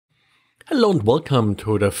Hello and welcome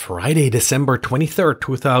to the Friday, December 23rd,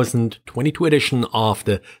 2022 edition of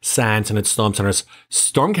the SANS and Storm Center's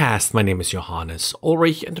Stormcast. My name is Johannes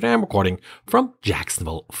Ulrich and today I'm recording from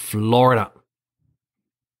Jacksonville, Florida.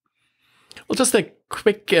 Well, just a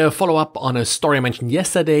quick follow-up on a story I mentioned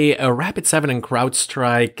yesterday. Rapid7 and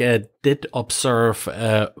CrowdStrike did observe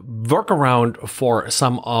a workaround for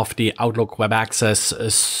some of the Outlook Web Access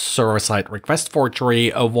server-side request forgery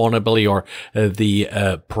vulnerability, or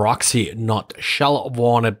the proxy not shell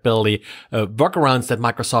vulnerability workarounds that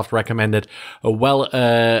Microsoft recommended.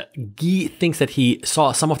 Guy thinks that he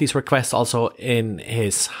saw some of these requests also in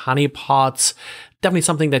his honeypots. Definitely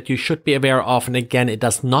something that you should be aware of. And again, it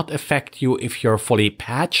does not affect you if you're fully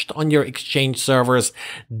patched on your Exchange servers.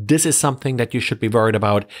 This is something that you should be worried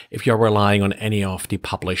about if you're relying on any of the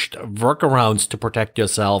published workarounds to protect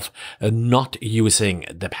yourself, not using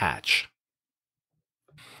the patch.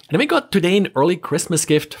 And we got today an early Christmas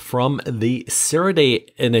gift from the Zero Day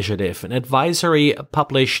Initiative. An advisory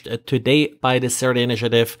published today by the Zero Day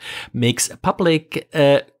Initiative makes public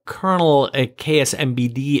kernel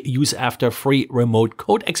ksmbd use after free remote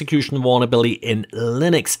code execution vulnerability in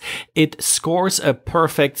Linux. It scores a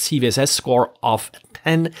perfect CVSS score of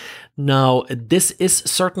 10. Now, this is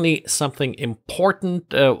certainly something important.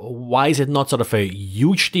 Why is it not sort of a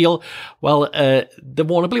huge deal? Well, the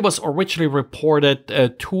vulnerability was originally reported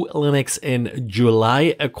to Linux in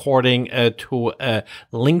July, according to a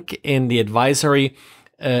link in the advisory.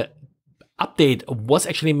 Update was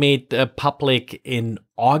actually made public in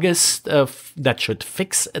August that should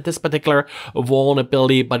fix this particular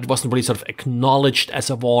vulnerability, but it wasn't really sort of acknowledged as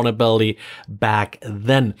a vulnerability back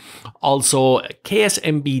then. Also,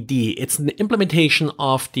 ksmbd, it's an implementation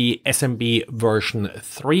of the SMB version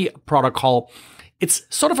 3 protocol. It's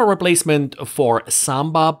sort of a replacement for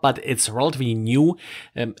Samba, but it's relatively new.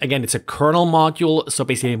 Again, it's a kernel module, so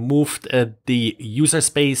basically moved the user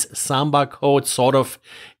space Samba code sort of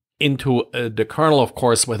into the kernel, of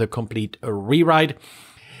course, with a complete rewrite.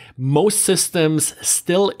 Most systems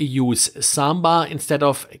still use Samba instead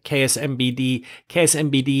of ksmbd.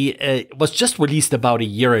 ksmbd was just released about a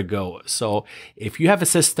year ago. So if you have a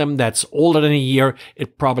system that's older than a year,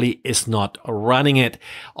 it probably is not running it.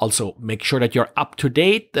 Also, make sure that you're up to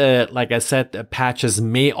date. Like I said, patches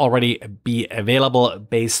may already be available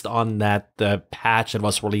based on that patch that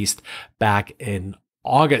was released back in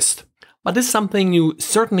August. But this is something you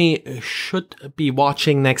certainly should be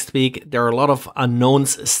watching next week. There are a lot of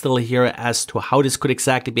unknowns still here as to how this could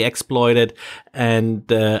exactly be exploited and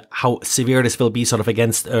how severe this will be sort of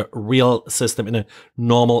against a real system in a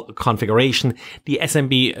normal configuration. The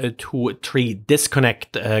SMB23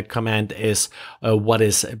 disconnect command is what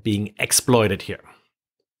is being exploited here.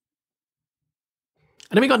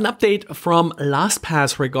 And then we got an update from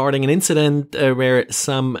LastPass regarding an incident where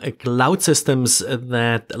some cloud systems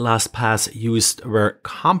that LastPass used were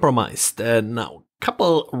compromised. Now, a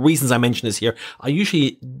couple reasons I mention this here. I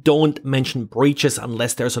usually don't mention breaches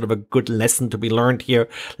unless there's sort of a good lesson to be learned here.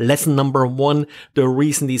 Lesson number one, the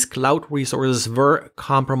reason these cloud resources were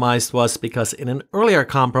compromised was because in an earlier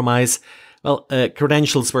compromise,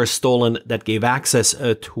 credentials were stolen that gave access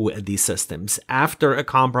to these systems. After a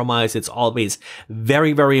compromise, it's always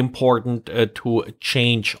very, very important to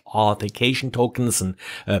change authentication tokens and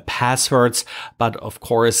passwords. But of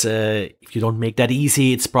course, if you don't make that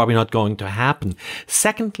easy, it's probably not going to happen.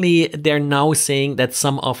 Secondly, they're now saying that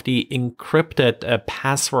some of the encrypted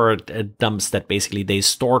password dumps that basically they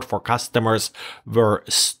stored for customers were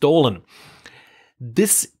stolen.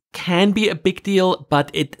 This can be a big deal,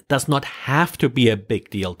 but it does not have to be a big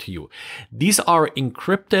deal to you. These are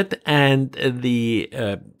encrypted and the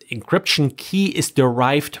encryption key is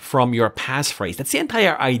derived from your passphrase. That's the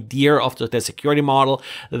entire idea of the security model,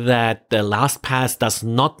 that the LastPass does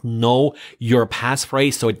not know your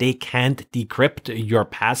passphrase, so they can't decrypt your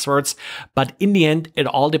passwords. But in the end, it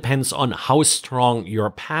all depends on how strong your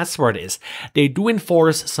password is. They do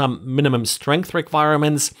enforce some minimum strength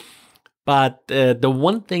requirements, but the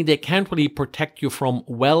one thing they can't really protect you from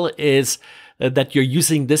well is that you're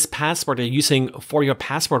using this password you're using for your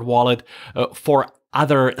password wallet for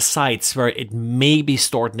other sites where it may be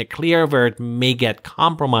stored in the clear, where it may get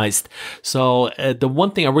compromised. So the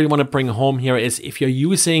one thing I really want to bring home here is if you're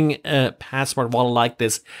using a password wallet like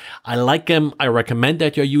this, I like them. I recommend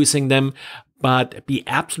that you're using them, but be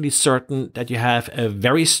absolutely certain that you have a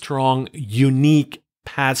very strong, unique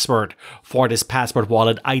password for this password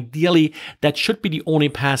wallet. Ideally, that should be the only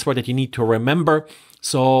password that you need to remember.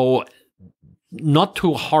 So not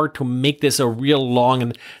too hard to make this a real long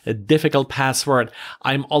and difficult password.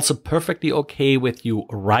 I'm also perfectly okay with you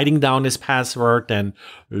writing down this password and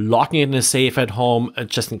locking it in a safe at home,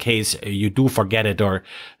 just in case you do forget it or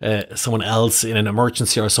someone else in an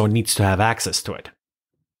emergency or so needs to have access to it.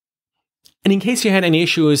 And in case you had any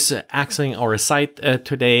issues accessing our site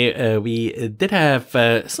today, we did have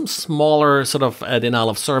some smaller sort of denial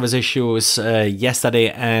of service issues yesterday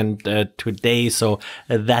and today, so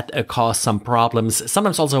that caused some problems.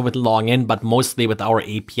 Sometimes also with login, but mostly with our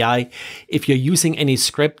API. If you're using any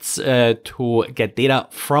scripts to get data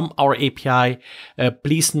from our API,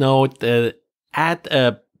 please note add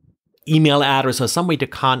a email address or some way to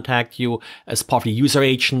contact you as part of the user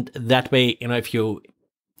agent. That way, if you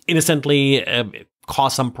innocently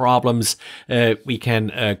cause some problems, we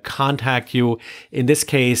can contact you. In this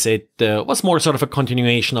case, it was more sort of a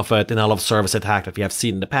continuation of a denial of service attack that we have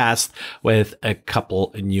seen in the past with a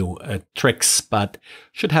couple new tricks, but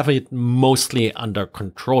should have it mostly under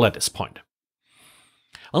control at this point.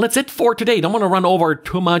 Well, that's it for today. Don't want to run over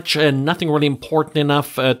too much. Nothing really important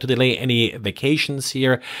enough to delay any vacations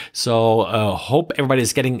here. So hope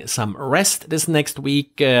everybody's getting some rest this next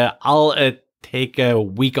week. I'll take a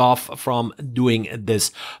week off from doing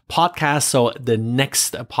this podcast. So the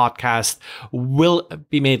next podcast will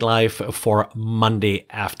be made live for Monday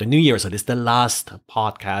after New Year. So this is the last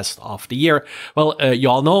podcast of the year. Well, you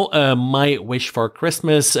all know my wish for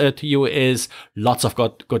Christmas to you is lots of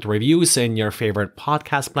good reviews in your favorite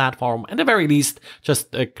podcast platform. And at the very least,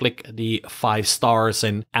 just click the 5 stars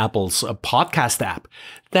in Apple's podcast app.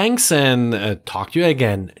 Thanks, and talk to you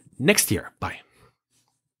again next year. Bye.